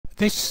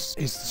This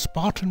is the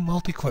Spartan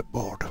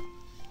multi-clipboard.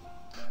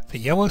 The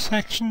yellow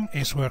section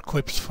is where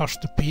clips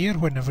first appear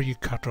whenever you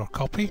cut or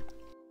copy,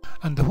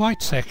 and the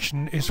white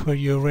section is where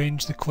you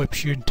arrange the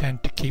clips you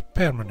intend to keep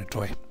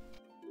permanently.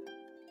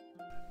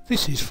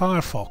 This is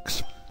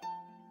Firefox.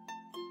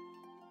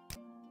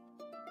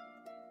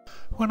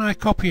 When I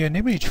copy an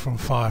image from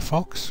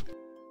Firefox,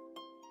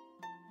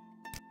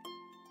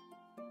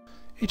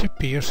 it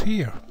appears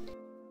here.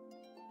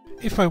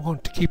 If I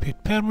want to keep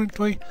it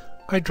permanently,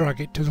 I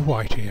drag it to the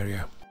white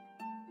area.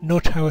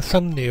 Note how a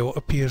thumbnail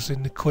appears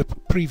in the clip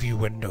preview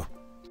window.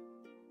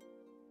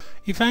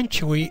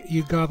 Eventually,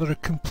 you gather a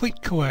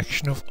complete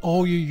collection of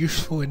all your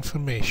useful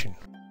information.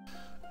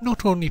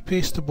 Not only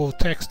pasteable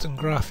text and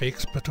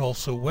graphics, but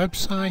also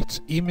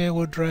websites,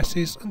 email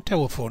addresses and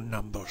telephone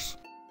numbers.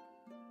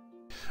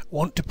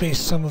 Want to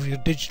paste some of your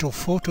digital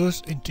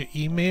photos into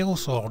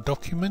emails or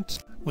documents?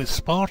 With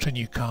Spartan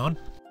you can.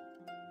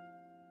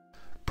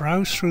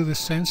 Browse through the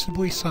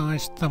sensibly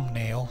sized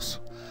thumbnails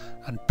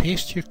and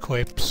paste your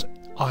clips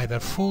either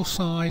full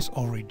size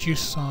or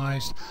reduced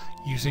size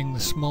using the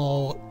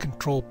small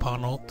control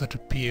panel that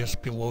appears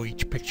below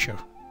each picture.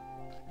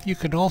 You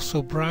can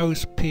also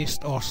browse,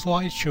 paste or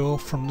slideshow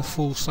from the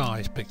full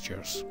size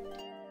pictures.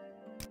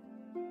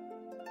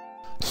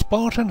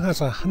 Spartan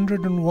has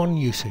 101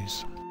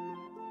 uses.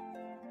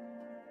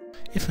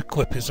 If a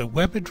clip is a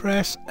web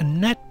address, a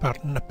net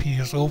button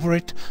appears over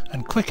it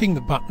and clicking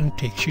the button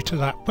takes you to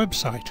that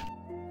website.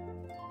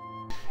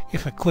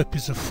 If a clip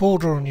is a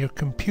folder on your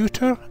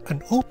computer,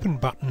 an open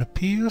button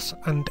appears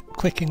and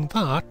clicking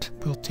that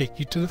will take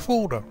you to the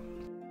folder.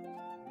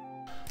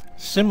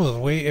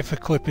 Similarly, if a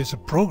clip is a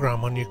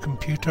program on your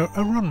computer,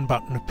 a run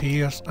button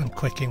appears and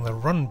clicking the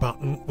run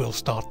button will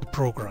start the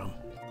program.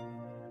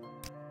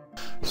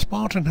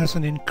 Spartan has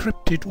an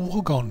encrypted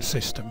logon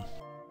system.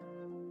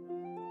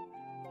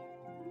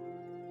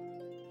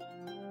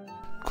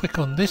 Click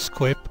on this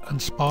clip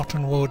and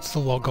Spartan loads the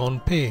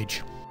logon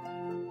page.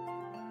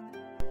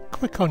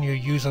 Click on your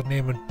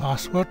username and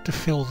password to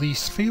fill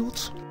these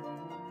fields.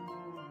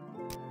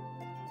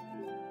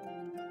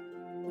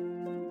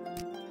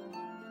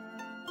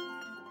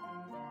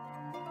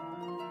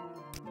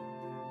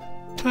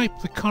 Type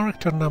the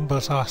character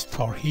numbers asked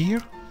for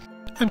here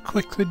and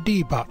click the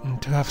D button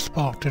to have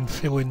Spartan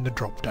fill in the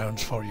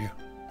drop-downs for you.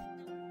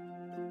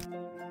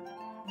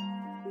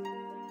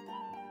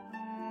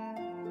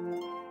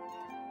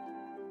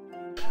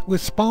 With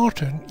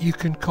Spartan, you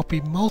can copy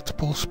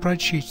multiple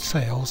spreadsheet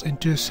cells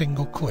into a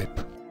single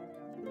clip.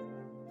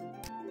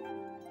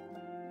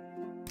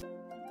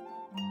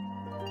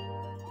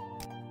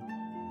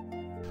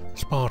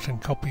 Spartan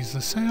copies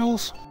the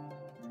cells,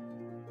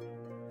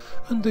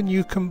 and the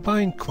new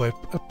combined clip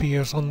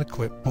appears on the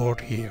clipboard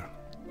here.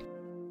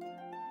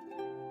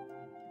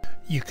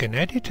 You can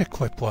edit a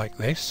clip like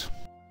this,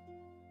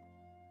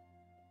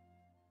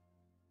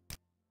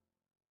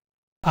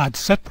 add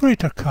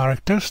separator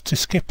characters to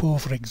skip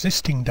over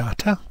existing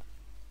data,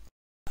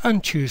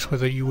 and choose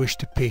whether you wish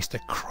to paste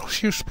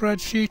across your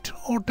spreadsheet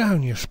or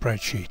down your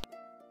spreadsheet.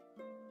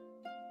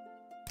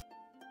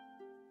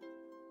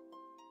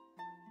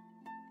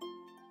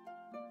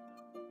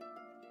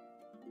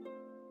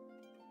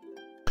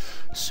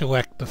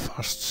 Select the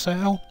first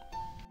cell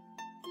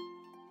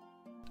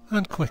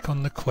and click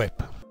on the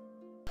clip.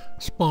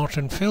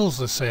 Spartan fills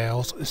the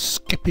cells,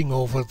 skipping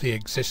over the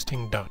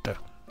existing data.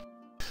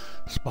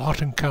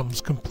 Spartan comes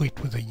complete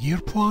with a year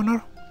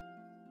planner,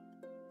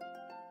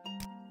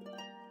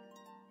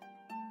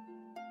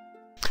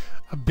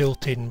 a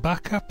built-in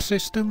backup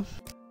system,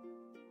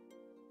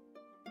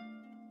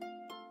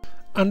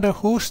 and a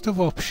host of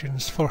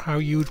options for how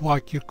you'd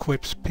like your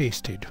clips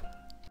pasted.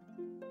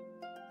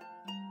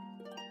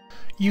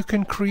 You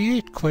can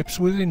create clips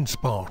within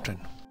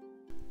Spartan.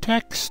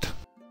 Text,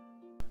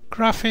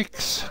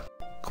 graphics,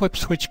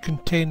 clips which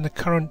contain the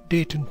current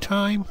date and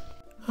time,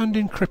 and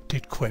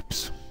encrypted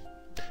clips.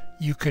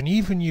 You can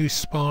even use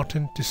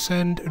Spartan to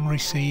send and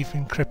receive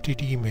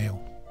encrypted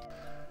email.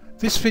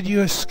 This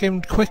video has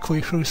skimmed quickly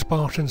through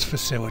Spartan's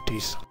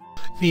facilities.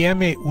 The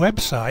M8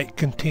 website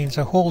contains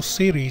a whole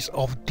series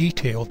of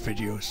detailed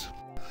videos.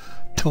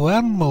 To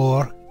learn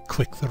more,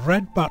 click the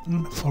red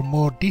button for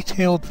more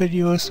detailed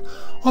videos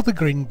or the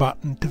green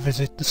button to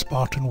visit the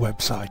Spartan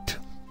website.